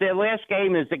 because their last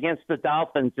game is against the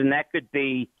Dolphins, and that could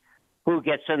be who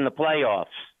gets in the playoffs.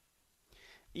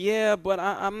 Yeah, but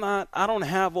I don't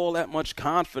have all that much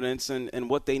confidence in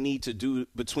what they need to do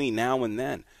between now and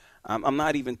then. I'm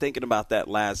not even thinking about that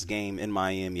last game in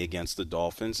Miami against the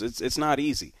Dolphins. It's not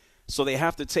easy. So they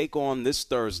have to take on this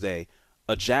Thursday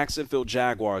a Jacksonville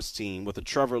Jaguars team with a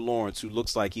Trevor Lawrence who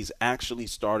looks like he's actually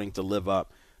starting to live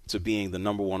up to being the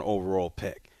number 1 overall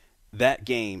pick. That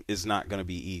game is not going to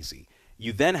be easy.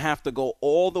 You then have to go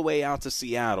all the way out to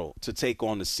Seattle to take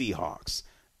on the Seahawks.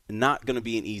 Not going to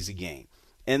be an easy game.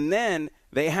 And then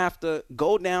they have to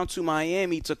go down to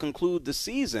Miami to conclude the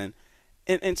season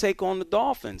and take on the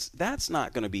Dolphins. That's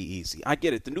not going to be easy. I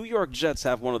get it. The New York Jets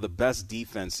have one of the best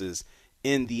defenses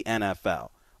in the NFL.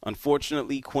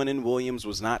 Unfortunately, Quinnen Williams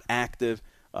was not active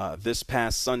this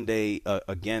past Sunday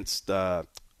against the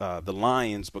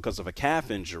Lions because of a calf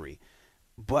injury.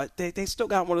 But they still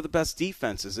got one of the best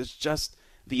defenses. It's just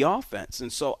the offense.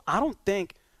 And so I don't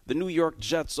think the New York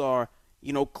Jets are,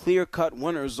 clear-cut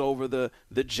winners over the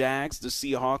Jags, the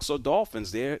Seahawks, or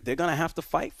Dolphins. They're going to have to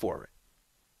fight for it.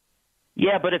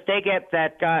 Yeah, but if they get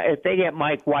that guy, if they get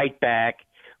Mike White back,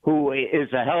 who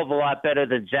is a hell of a lot better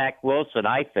than Zach Wilson,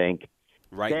 I think.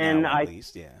 Right then now, at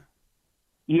least, yeah.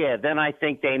 Yeah, then I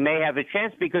think they may have a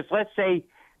chance because let's say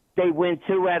they win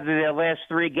 2 out of their last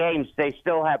 3 games, they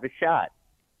still have a shot.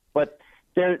 But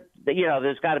there's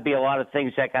got to be a lot of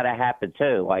things that got to happen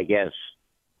too, I guess.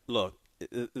 Look,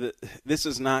 this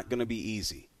is not going to be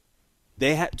easy.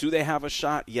 Do they have a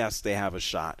shot? Yes, they have a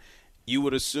shot. You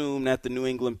would assume that the New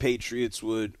England Patriots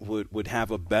would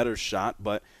have a better shot,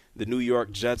 but the New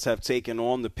York Jets have taken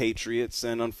on the Patriots,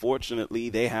 and unfortunately,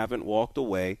 they haven't walked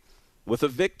away with a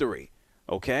victory.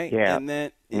 Okay, yeah. And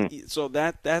then so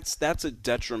that's a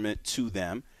detriment to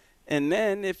them. And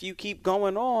then if you keep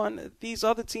going on, these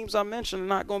other teams I mentioned are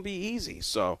not going to be easy.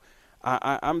 So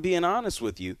I'm being honest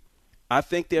with you. I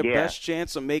think their best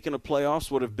chance of making the playoffs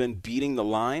would have been beating the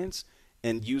Lions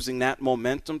and using that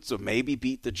momentum to maybe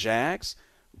beat the Jags.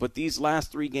 But these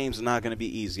last 3 games are not going to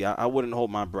be easy. I wouldn't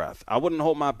hold my breath. I wouldn't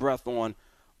hold my breath on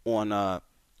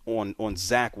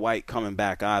Zach White coming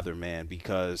back either, man,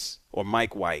 or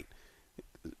Mike White.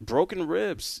 Broken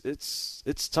ribs,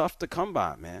 it's tough to come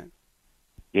by, man.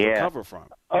 Yeah. Recover from.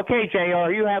 Okay,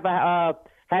 JR, you have a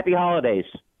happy holidays.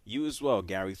 You as well,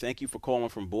 Gary. Thank you for calling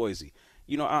from Boise.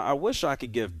 I wish I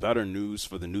could give better news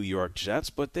for the New York Jets,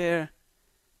 but the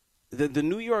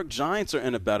New York Giants are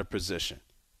in a better position.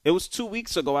 It was 2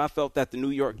 weeks ago I felt that the New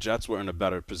York Jets were in a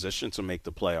better position to make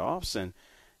the playoffs, and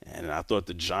I thought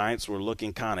the Giants were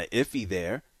looking kind of iffy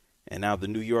there. And now the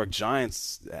New York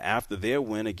Giants, after their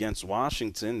win against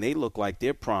Washington, they look like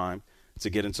they're primed to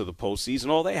get into the postseason.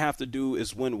 All they have to do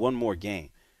is win one more game.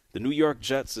 The New York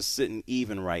Jets are sitting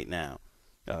even right now.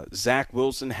 Zach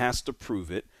Wilson has to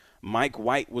prove it. Mike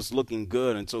White was looking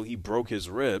good until he broke his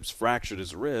ribs, fractured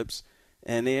his ribs,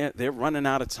 and they're running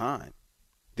out of time.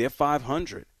 They're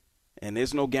 500, and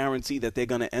there's no guarantee that they're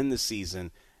going to end the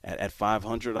season at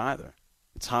 500 either.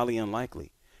 It's highly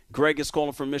unlikely. Greg is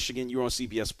calling from Michigan. You're on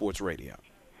CBS Sports Radio.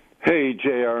 Hey,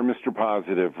 JR, Mr.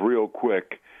 Positive, real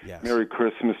quick. Yes. Merry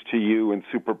Christmas to you and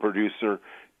super producer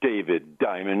David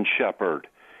Diamond Shepard.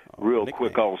 Real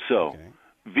quick also,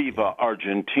 Viva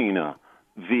Argentina,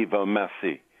 Viva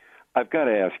Messi. I've got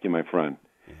to ask you, my friend,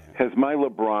 has my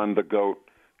LeBron, the GOAT,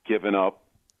 given up?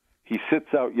 He sits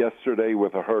out yesterday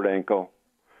with a hurt ankle.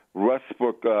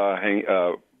 Westbrook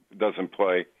doesn't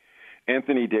play.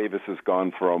 Anthony Davis is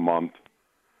gone for a month.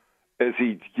 Has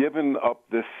he given up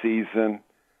this season,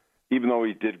 even though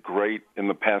he did great in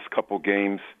the past couple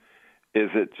games? Is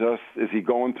he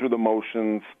going through the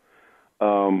motions?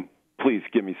 Please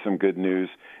give me some good news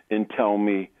and tell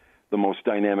me the most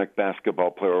dynamic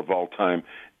basketball player of all time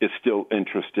is still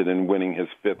interested in winning his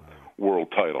 5th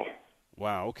world title.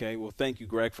 Wow, okay. Well, thank you,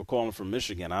 Greg, for calling from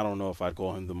Michigan. I don't know if I'd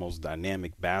call him the most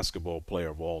dynamic basketball player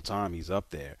of all time. He's up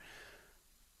there.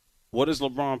 What is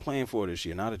LeBron playing for this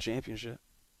year? Not a championship?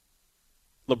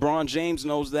 LeBron James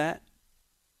knows that.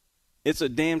 It's a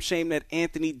damn shame that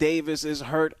Anthony Davis is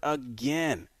hurt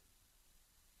again.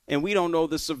 And we don't know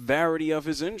the severity of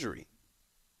his injury.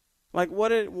 Like, what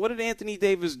did Anthony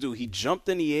Davis do? He jumped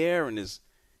in the air and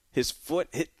his foot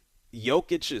hit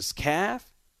Jokic's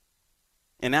calf?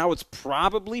 And now it's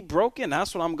probably broken.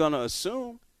 That's what I'm going to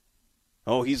assume.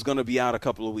 Oh, he's going to be out a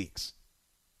couple of weeks.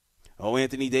 Oh,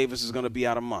 Anthony Davis is going to be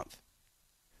out a month.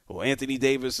 Well, Anthony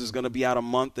Davis is going to be out a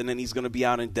month, and then he's going to be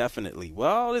out indefinitely.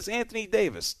 Well, it's Anthony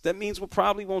Davis. That means we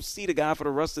probably won't see the guy for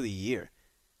the rest of the year.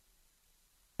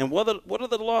 And what are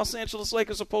the Los Angeles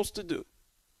Lakers supposed to do?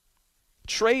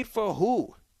 Trade for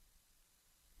who?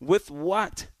 With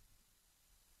what?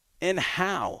 And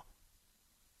how?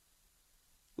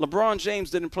 LeBron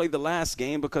James didn't play the last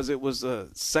game because it was the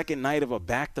second night of a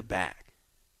back-to-back.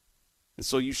 And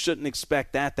so you shouldn't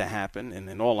expect that to happen. And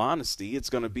in all honesty, it's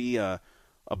going to be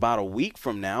about a week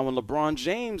from now when LeBron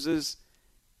James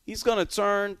he's going to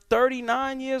turn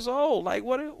 39 years old. Like,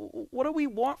 what do we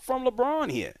want from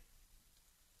LeBron here?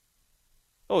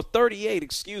 Oh, 38,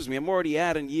 excuse me. I'm already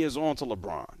adding years on to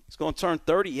LeBron. He's going to turn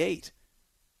 38.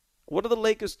 What are the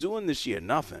Lakers doing this year?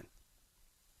 Nothing.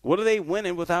 What are they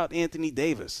winning without Anthony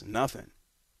Davis? Nothing.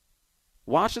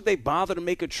 Why should they bother to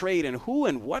make a trade, and who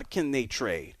and what can they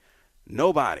trade?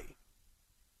 Nobody.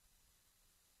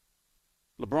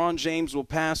 LeBron James will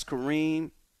pass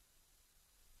Kareem.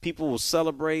 People will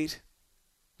celebrate.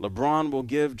 LeBron will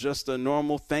give just a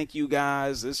normal thank you,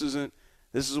 guys. This isn't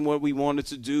what we wanted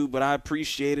to do, but I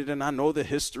appreciate it, and I know the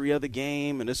history of the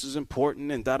game, and this is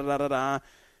important, and da-da-da-da-da.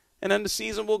 And then the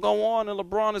season will go on, and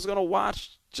LeBron is going to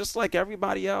watch just like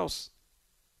everybody else.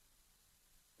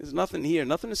 There's nothing here,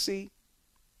 nothing to see.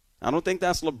 I don't think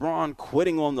that's LeBron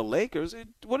quitting on the Lakers.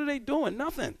 What are they doing?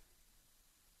 Nothing.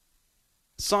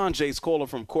 Sanjay's caller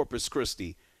from Corpus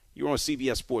Christi. You're on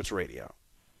CBS Sports Radio.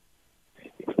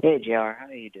 Hey, JR, how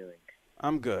are you doing?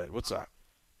 I'm good. What's up?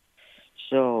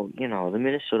 So, the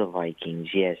Minnesota Vikings,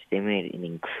 yes, they made an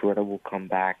incredible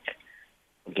comeback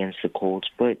against the Colts,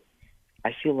 but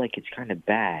I feel like it's kind of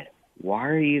bad. Why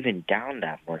are you even down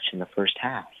that much in the first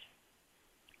half?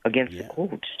 Against the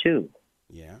Colts, too.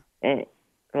 Yeah.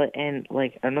 And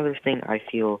like, another thing I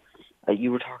feel,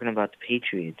 you were talking about the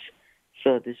Patriots.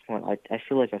 So at this point, I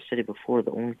feel like I've said it before,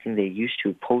 the only thing they used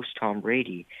to post-Tom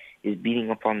Brady is beating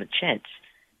up on the Jets,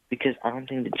 because I don't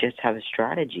think the Jets have a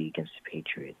strategy against the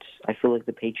Patriots. I feel like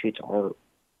the Patriots are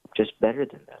just better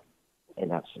than them in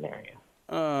that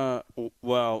scenario.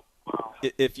 Well,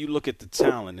 if you look at the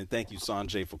talent, and thank you,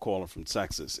 Sanjay, for calling from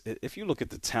Texas. If you look at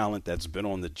the talent that's been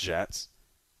on the Jets,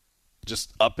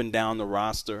 just up and down the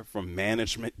roster, from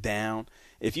management down,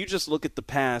 if you just look at the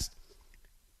past,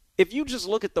 if you just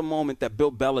look at the moment that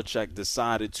Bill Belichick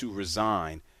decided to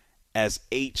resign as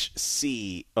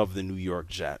HC of the New York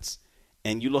Jets,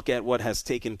 and you look at what has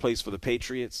taken place for the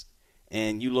Patriots,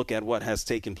 and you look at what has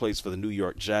taken place for the New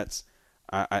York Jets,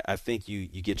 I think you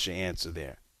get your answer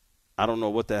there. I don't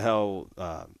know what the hell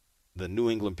the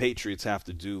New England Patriots have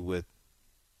to do with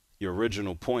your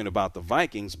original point about the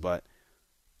Vikings, but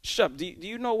Shep, do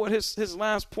you know what his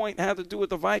last point had to do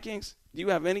with the Vikings? Do you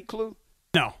have any clue?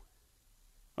 No.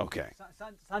 Okay.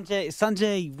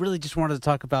 Sanjay really just wanted to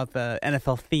talk about the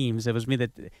NFL themes. It was me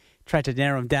that tried to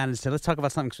narrow him down and said, let's talk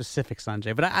about something specific,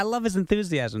 Sanjay. But I love his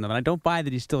enthusiasm, though, and I don't buy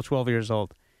that he's still 12 years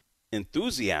old.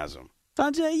 Enthusiasm?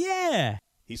 Sanjay, yeah.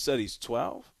 He said he's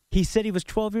 12? He said he was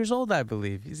 12 years old, I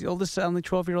believe. He's the oldest only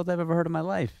 12-year-old I've ever heard in my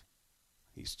life.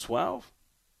 He's 12?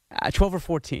 12 or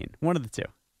 14, one of the two.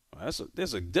 Well,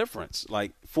 there's a difference.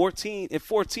 Like 14, at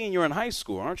 14, you're in high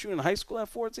school. Aren't you in high school at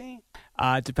 14?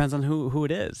 It depends on who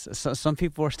it is. Some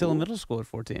people are still in middle school at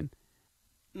 14.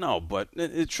 No, but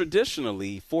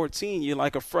traditionally, 14, you're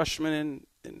like a freshman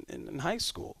in high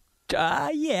school.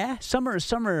 Yeah, summer in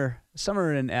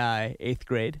 8th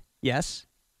grade. Yes.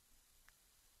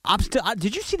 I'm still.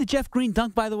 Did you see the Jeff Green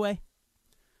dunk, by the way?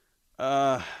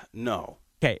 No.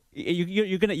 Okay,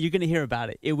 you're gonna hear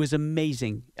about it. It was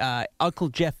amazing. Uncle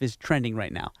Jeff is trending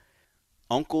right now.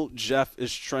 Uncle Jeff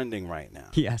is trending right now.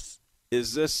 Yes.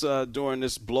 Is this during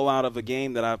this blowout of a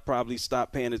game that I probably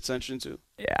stopped paying attention to?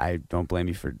 Yeah, I don't blame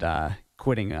you for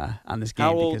quitting on this game.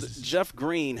 How old Jeff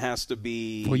Green has to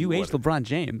be? Well, you aged LeBron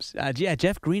James. Yeah,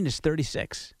 Jeff Green is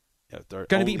 36. Yeah,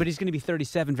 but he's going to be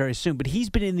 37 very soon. But he's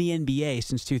been in the NBA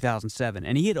since 2007,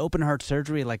 and he had open heart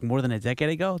surgery like more than a decade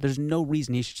ago. There's no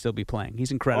reason he should still be playing.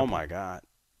 He's incredible. Oh my God!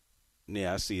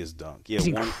 Yeah, I see his dunk. Yeah, he's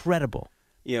incredible.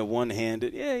 Yeah,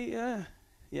 one-handed. Yeah.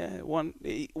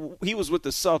 He was with the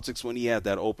Celtics when he had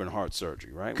that open heart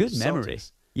surgery, right? Good memory.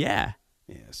 Yeah.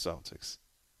 Yeah, Celtics.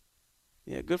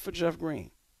 Yeah, good for Jeff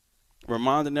Green.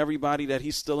 Reminding everybody that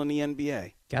he's still in the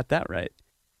NBA. Got that right.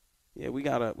 Yeah, we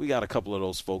got a couple of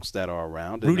those folks that are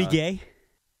around. Rudy Gay?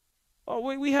 Oh,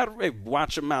 we had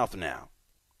watch your mouth now.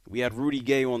 We had Rudy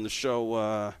Gay on the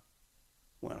show.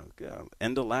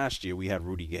 End of last year we had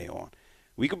Rudy Gay on.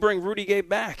 We could bring Rudy Gay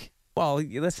back. Well,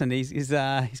 listen, he's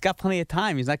got plenty of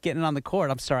time. He's not getting on the court.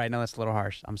 I'm sorry. I know that's a little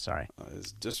harsh. I'm sorry.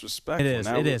 It's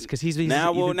disrespectful. It is because he's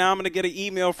now I'm going to get an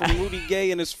email from Rudy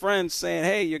Gay and his friends saying,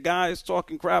 "Hey, your guy is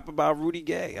talking crap about Rudy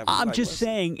Gay." I'm just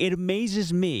saying, it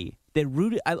amazes me that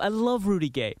Rudy. I love Rudy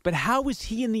Gay, but how is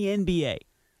he in the NBA?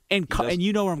 And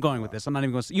you know where I'm going with this. I'm not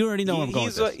even going to. You already know where I'm going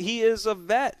with this. He is a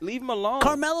vet. Leave him alone.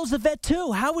 Carmelo's a vet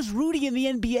too. How is Rudy in the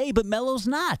NBA but Melo's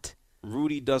not?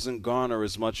 Rudy doesn't garner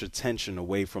as much attention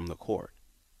away from the court.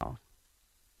 Oh.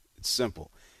 It's simple.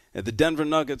 And the Denver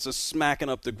Nuggets are smacking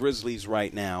up the Grizzlies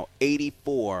right now,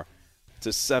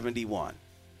 84-71.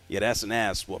 Yeah, that's an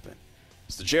ass whooping.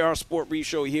 It's the JR Sport Brief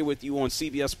Show here with you on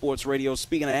CBS Sports Radio.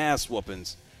 Speaking of ass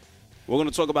whoopings, we're going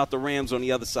to talk about the Rams on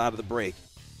the other side of the break.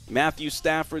 Matthew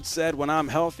Stafford said, "When I'm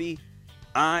healthy,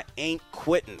 I ain't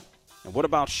quitting." And what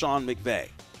about Sean McVay?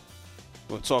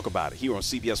 We'll talk about it here on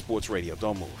CBS Sports Radio.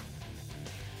 Don't move.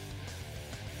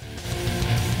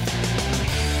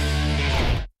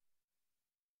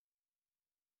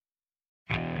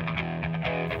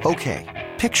 Okay,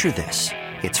 picture this.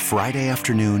 It's Friday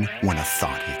afternoon when a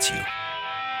thought hits you.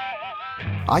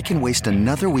 I can waste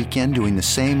another weekend doing the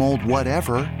same old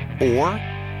whatever, or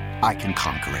I can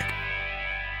conquer it.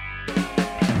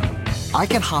 I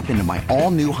can hop into my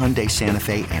all-new Hyundai Santa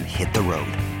Fe and hit the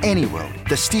road. Any road.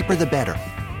 The steeper, the better.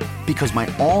 Because my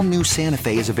all-new Santa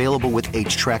Fe is available with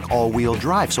H-Track all-wheel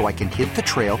drive, so I can hit the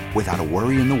trail without a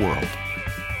worry in the world.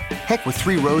 Heck, with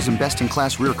 3 rows and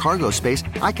best-in-class rear cargo space,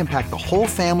 I can pack the whole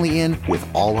family in with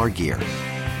all our gear.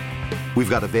 We've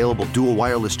got available dual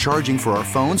wireless charging for our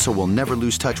phones, so we'll never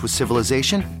lose touch with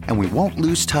civilization, and we won't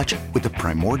lose touch with the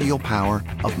primordial power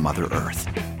of Mother Earth.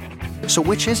 So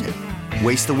which is it?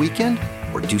 Waste the weekend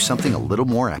or do something a little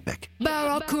more epic?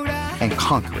 And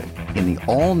conquer it in the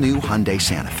all-new Hyundai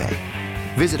Santa Fe.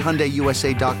 Visit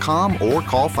HyundaiUSA.com or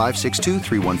call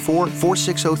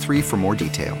 562-314-4603 for more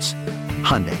details.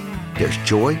 Hyundai, there's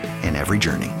joy in every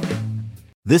journey.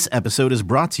 This episode is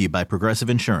brought to you by Progressive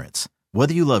Insurance.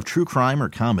 Whether you love true crime or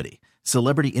comedy,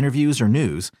 celebrity interviews or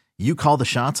news, you call the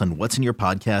shots on what's in your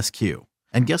podcast queue.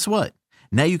 And guess what?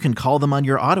 Now you can call them on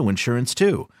your auto insurance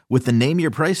too with the Name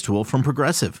Your Price tool from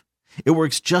Progressive. It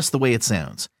works just the way it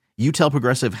sounds. You tell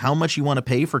Progressive how much you want to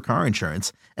pay for car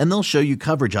insurance, and they'll show you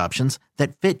coverage options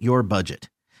that fit your budget.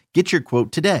 Get your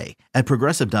quote today at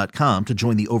Progressive.com to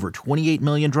join the over 28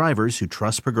 million drivers who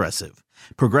trust Progressive.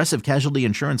 Progressive Casualty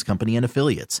Insurance Company and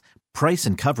Affiliates. Price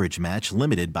and coverage match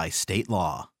limited by state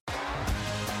law.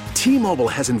 T-Mobile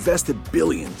has invested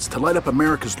billions to light up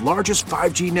America's largest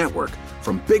 5G network,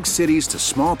 from big cities to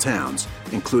small towns,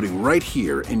 including right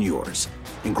here in yours.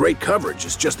 And great coverage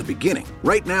is just the beginning.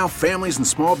 Right now, families and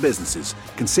small businesses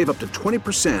can save up to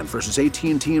 20% versus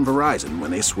AT&T and Verizon when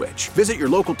they switch. Visit your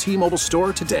local T-Mobile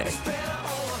store today.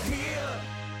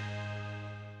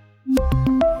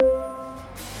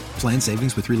 Plan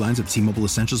savings with 3 lines of T-Mobile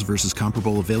Essentials versus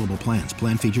comparable available plans.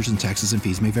 Plan features and taxes and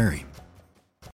fees may vary.